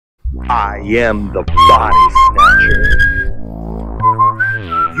I am the body snatcher.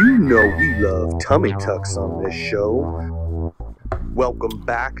 You know we love tummy tucks on this show. Welcome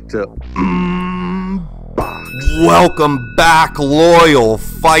back to Box. Welcome back, loyal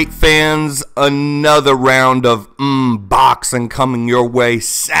fight fans. Another round of boxing coming your way.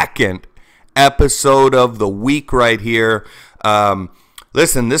 Second episode of the week right here.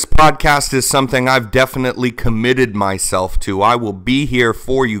 Listen, this podcast is something I've definitely committed myself to. I will be here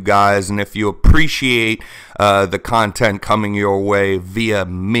for you guys, and if you appreciate the content coming your way via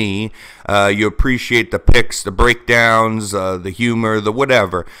me, you appreciate the picks, the breakdowns, the humor, the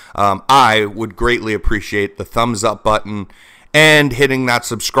whatever, I would greatly appreciate the thumbs up button and hitting that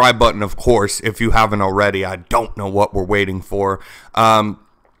subscribe button, of course, if you haven't already. I don't know what we're waiting for.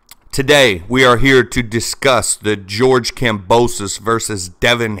 Today, we are here to discuss the George Kambosas versus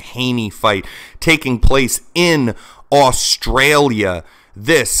Devin Haney fight taking place in Australia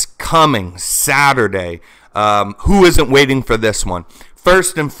this coming Saturday. Who isn't waiting for this one?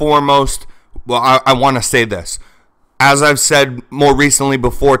 First and foremost, well, I want to say this. As I've said more recently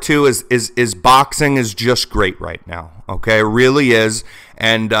before too, is boxing is just great right now. Okay, it really is.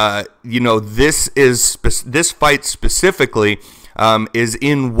 And you know, this fight specifically is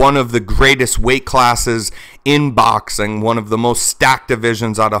in one of the greatest weight classes in boxing, one of the most stacked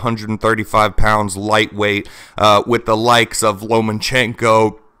divisions at 135 pounds lightweight, with the likes of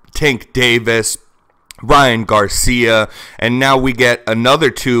Lomachenko, Tank Davis, Ryan Garcia, and now we get another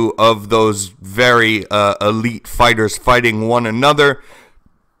two of those very elite fighters fighting one another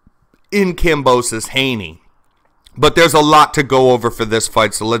in Kambosas Haney. But there's a lot to go over for this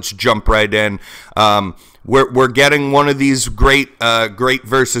fight, so let's jump right in. We're getting one of these great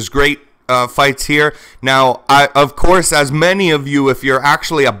versus great fights here. Now, of course, as many of you, if you're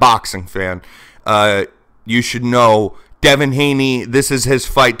actually a boxing fan, you should know Devin Haney. This is his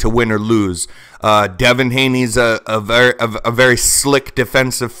fight to win or lose. Devin Haney's a very slick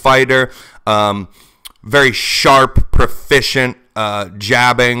defensive fighter, very sharp, proficient.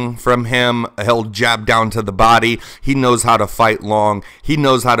 Jabbing from him. He'll jab down to the body. He knows how to fight long. He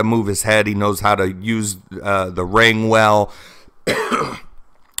knows how to move his head. He knows how to use the ring well.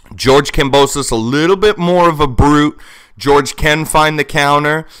 George Kambosas, a little bit more of a brute. George can find the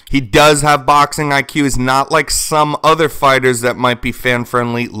counter. He does have boxing IQ. He's not like some other fighters that might be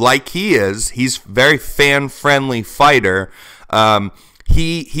fan-friendly like he is. He's very fan-friendly fighter.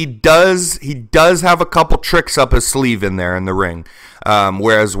 He does have a couple tricks up his sleeve in there in the ring,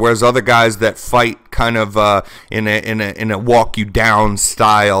 whereas other guys that fight kind of in a walk you down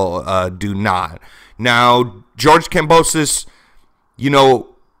style do not. Now George Kambosas, you know,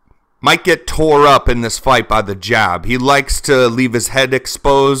 might get tore up in this fight by the jab. He likes to leave his head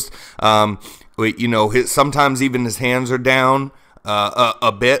exposed. You know, sometimes even his hands are down.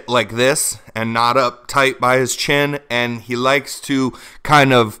 A bit like this and not up tight by his chin, and he likes to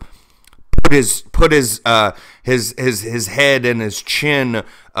kind of put his head and his chin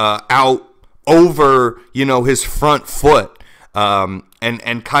out over, you know, his front foot,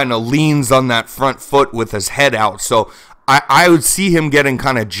 and kind of leans on that front foot with his head out. So I would see him getting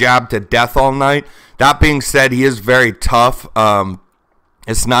kind of jabbed to death all night. That being said, he is very tough.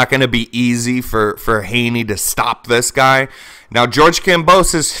 It's not going to be easy for Haney to stop this guy. Now, George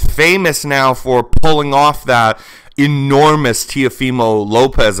Kambosas is famous now for pulling off that enormous Teofimo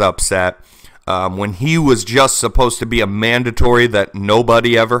Lopez upset when he was just supposed to be a mandatory that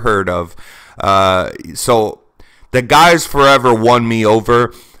nobody ever heard of. So the guy's forever won me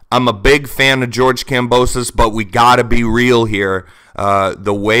over. I'm a big fan of George Kambosas, but we got to be real here.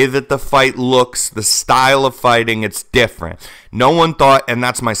 The way that the fight looks, the style of fighting, it's different. No one thought, and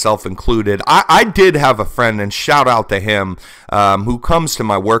that's myself included. I did have a friend, and shout out to him, who comes to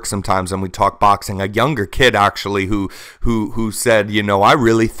my work sometimes and we talk boxing. A younger kid actually who said, you know, I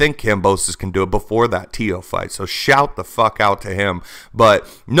really think Kambosas can do it before that Teo fight. So shout the fuck out to him. But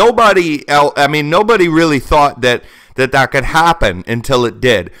nobody else, I mean, nobody really thought that could happen until it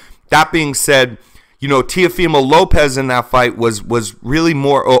did. That being said, you know, Teofimo Lopez in that fight was really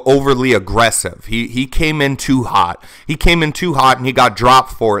more overly aggressive. He came in too hot. He came in too hot, and he got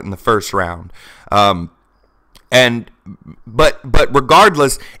dropped for it in the first round. But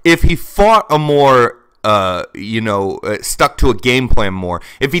regardless, if he fought a more stuck to a game plan more,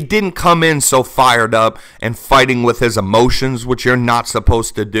 if he didn't come in so fired up and fighting with his emotions, which you're not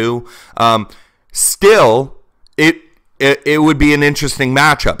supposed to do, still it would be an interesting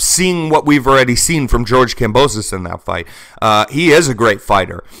matchup. Seeing what we've already seen from George Kambosas in that fight, he is a great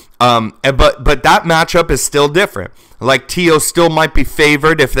fighter. But that matchup is still different. Like Tio still might be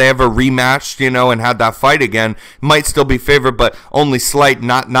favored if they ever rematched, and had that fight again. Might still be favored, but only slight,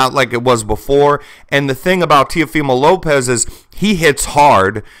 not like it was before. And the thing about Teofimo Lopez is he hits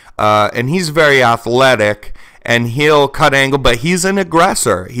hard, and he's very athletic, and he'll cut angle, but he's an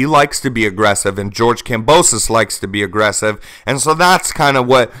aggressor. He likes to be aggressive, and George Kambosas likes to be aggressive. And so that's kind of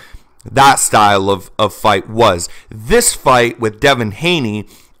what that style of fight was. This fight with Devin Haney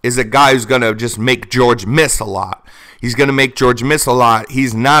is a guy who's going to just make George miss a lot. He's going to make George miss a lot.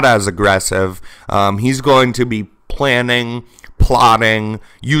 He's not as aggressive. He's going to be planning, plotting,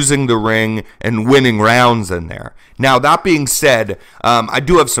 using the ring, and winning rounds in there. Now, that being said, I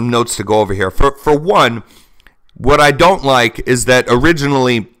do have some notes to go over here. For one, what I don't like is that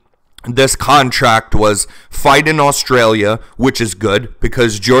originally this contract was fight in Australia, which is good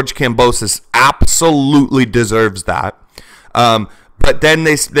because George Kambosas absolutely deserves that. But then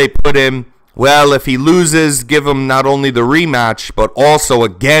they put in, well, if he loses, give him not only the rematch, but also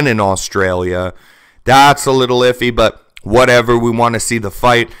again in Australia. That's a little iffy, but whatever. We want to see the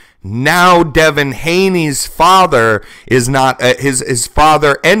fight. Now Devin Haney's father is not, his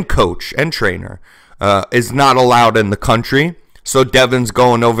father and coach and trainer is not allowed in the country. So Devin's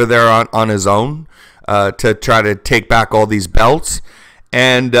going over there on his own to try to take back all these belts.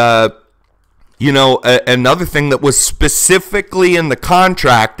 And another thing that was specifically in the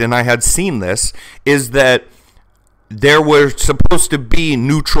contract, and I had seen this, is that there were supposed to be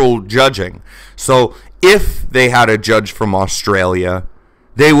neutral judging. So if they had a judge from Australia,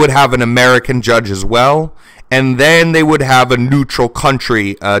 they would have an American judge as well, and then they would have a neutral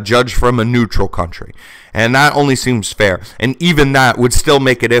country, judge from a neutral country. And that only seems fair. And even that would still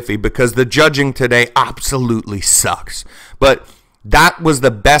make it iffy because the judging today absolutely sucks. But that was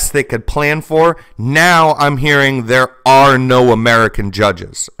the best they could plan for. Now I'm hearing there are no American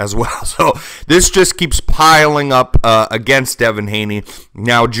judges as well. So this just keeps piling up against Devin Haney.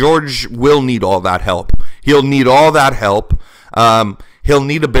 Now George will need all that help. He'll need all that help. He'll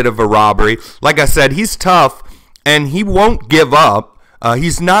need a bit of a robbery. Like I said, he's tough and he won't give up.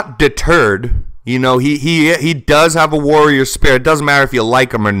 He's not deterred. He does have a warrior spirit. It doesn't matter if you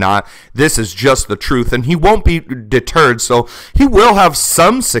like him or not. This is just the truth, and he won't be deterred. So he will have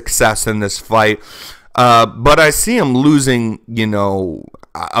some success in this fight. But I see him losing,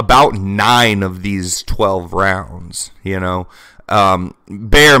 about 9 of these 12 rounds.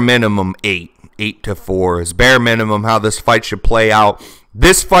 Bare minimum 8-4 is bare minimum how this fight should play out.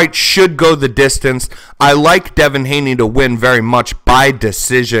 This fight should go the distance. I like Devin Haney to win very much by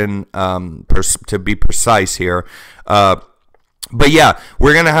decision, to be precise here. But yeah,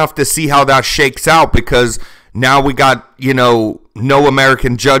 we're going to have to see how that shakes out because now we got, no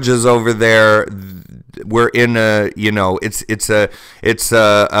American judges over there. We're in it's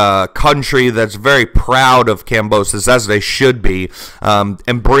a country that's very proud of Kambosas, as they should be,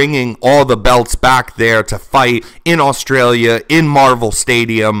 and bringing all the belts back there to fight in Australia in Marvel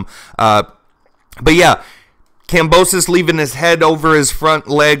Stadium. But yeah, Kambosas leaving his head over his front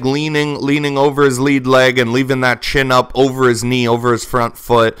leg, leaning over his lead leg, and leaving that chin up over his knee, over his front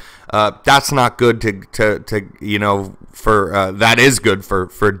foot. That's not good that is good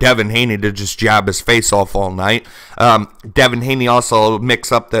for Devin Haney to just jab his face off all night. Devin Haney also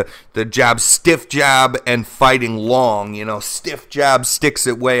mix up the jab, stiff jab, and fighting long. Stiff jab, sticks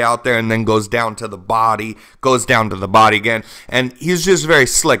it way out there, and then goes down to the body again. And he's just very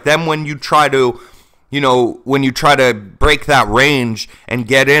slick. Then when you try to break that range and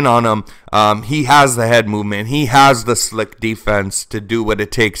get in on him, he has the head movement. He has the slick defense to do what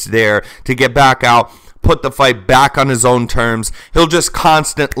it takes there to get back out, put the fight back on his own terms. He'll just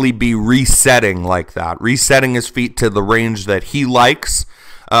constantly be resetting like that, resetting his feet to the range that he likes.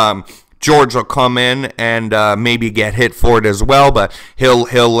 George will come in and maybe get hit for it as well, but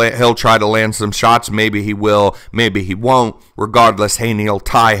he'll try to land some shots. Maybe he will, maybe he won't. Regardless, Haney will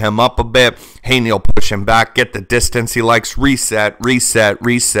tie him up a bit. Haney will push him back, get the distance he likes, reset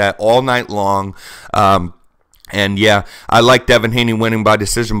all night long. And yeah, I like Devin Haney winning by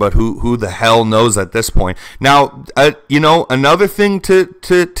decision, but who the hell knows at this point? Now, another thing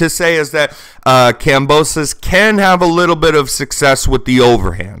to say is that Kambosas can have a little bit of success with the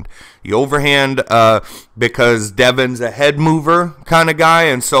overhand. The overhand, because Devin's a head mover kind of guy,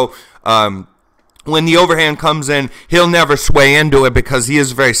 and so when the overhand comes in, he'll never sway into it because he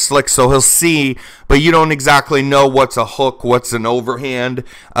is very slick, so he'll see, but you don't exactly know what's a hook, what's an overhand,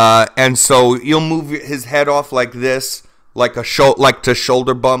 and so you'll move his head off like this, like to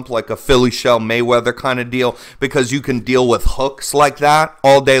shoulder bump, like a Philly shell Mayweather kind of deal, because you can deal with hooks like that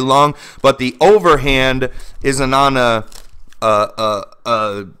all day long. But the overhand isn't on a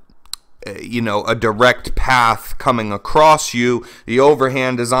direct path coming across you. The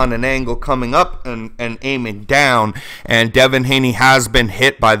overhand is on an angle coming up and aiming down. And Devin Haney has been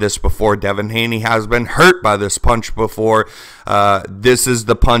hit by this before. Devin Haney has been hurt by this punch before. This is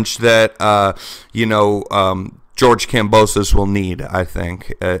the punch that George Kambosas will need, I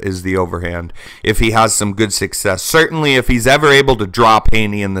think, is the overhand, if he has some good success. Certainly if he's ever able to drop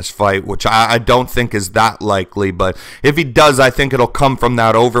Haney in this fight, which I don't think is that likely, but if he does, I think it'll come from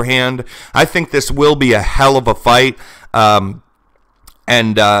that overhand. I think this will be a hell of a fight.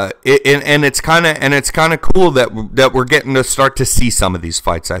 And it's kind of cool that we're getting to start to see some of these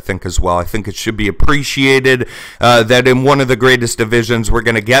fights, I think, as well. I think it should be appreciated that in one of the greatest divisions we're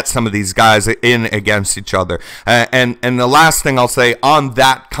going to get some of these guys in against each other. And the last thing I'll say on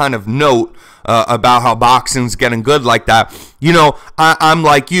that kind of note about how boxing's getting good like that, I'm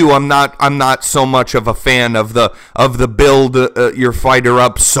like you. I'm not so much of a fan of the build your fighter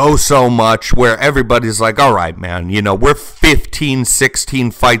up so much, where everybody's like, all right, man, we're 15,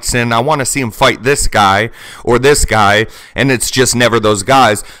 16 fights in. I want to see him fight this guy or this guy, and it's just never those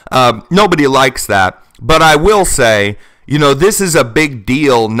guys. Nobody likes that. But I will say, this is a big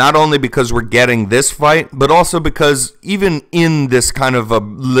deal, not only because we're getting this fight, but also because even in this kind of a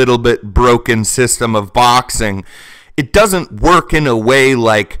little bit broken system of boxing, it doesn't work in a way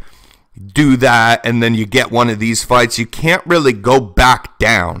like do that and then you get one of these fights. You can't really go back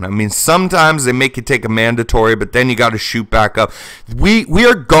down. I mean, sometimes they make you take a mandatory, but then you got to shoot back up. We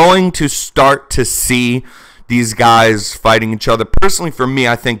are going to start to see these guys fighting each other. Personally, for me,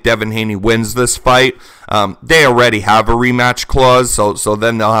 I think Devin Haney wins this fight. They already have a rematch clause, so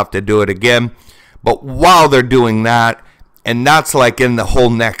then they'll have to do it again. But while they're doing that, and that's like in the whole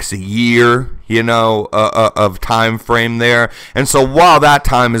next year, of time frame there. And so while that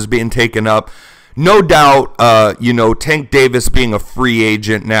time is being taken up, no doubt, Tank Davis being a free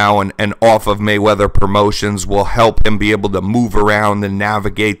agent now and off of Mayweather Promotions will help him be able to move around and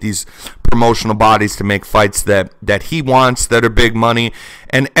navigate these promotional bodies to make fights that he wants, that are big money.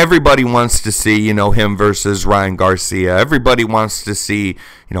 And everybody wants to see, him versus Ryan Garcia. Everybody wants to see,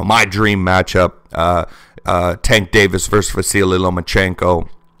 my dream matchup, Tank Davis versus Vasily Lomachenko.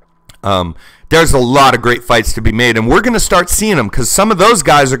 There's a lot of great fights to be made, and we're going to start seeing them because some of those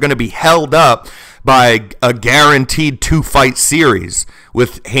guys are going to be held up by a guaranteed 2-fight series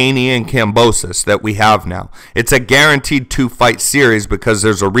with Haney and Kambosas that we have now. It's a guaranteed 2-fight series because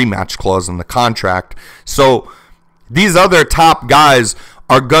there's a rematch clause in the contract. So these other top guys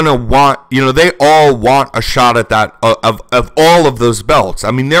are going to want, they all want a shot at that, of all of those belts.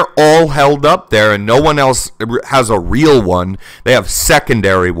 I mean, they're all held up there, and no one else has a real one. They have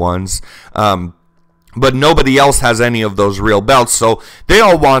secondary ones, but nobody else has any of those real belts, so they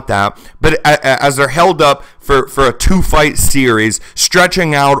all want that. But as they're held up for a 2-fight series,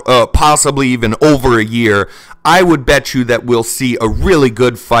 stretching out possibly even over a year, I would bet you that we'll see a really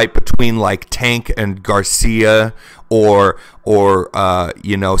good fight between like Tank and Garcia, or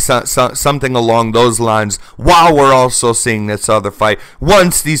something along those lines, while we're also seeing this other fight.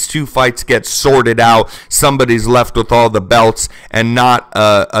 Once these 2 fights get sorted out, somebody's left with all the belts and not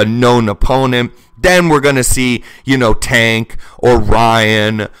a known opponent, then we're going to see, Tank or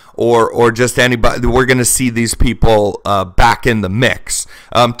Ryan or just anybody. We're going to see these people back in the mix.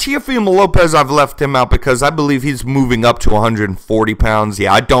 Teofimo Lopez, I've left him out because I believe he's moving up to 140 pounds.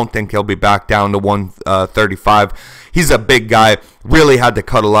 Yeah, I don't think he'll be back down to 135. He's a big guy, really had to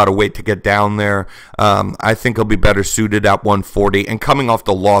cut a lot of weight to get down there. I think he'll be better suited at 140. And coming off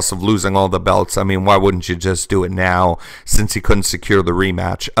the loss of losing all the belts, I mean, why wouldn't you just do it now since he couldn't secure the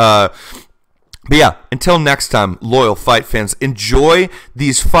rematch? But yeah, until next time, loyal fight fans, enjoy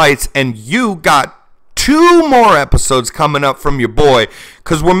these fights. And you got 2 more episodes coming up from your boy,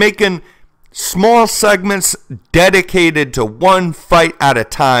 because we're making small segments dedicated to one fight at a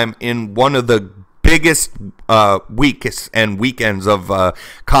time in one of the biggest weeks and weekends of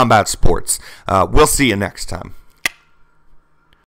combat sports. We'll see you next time.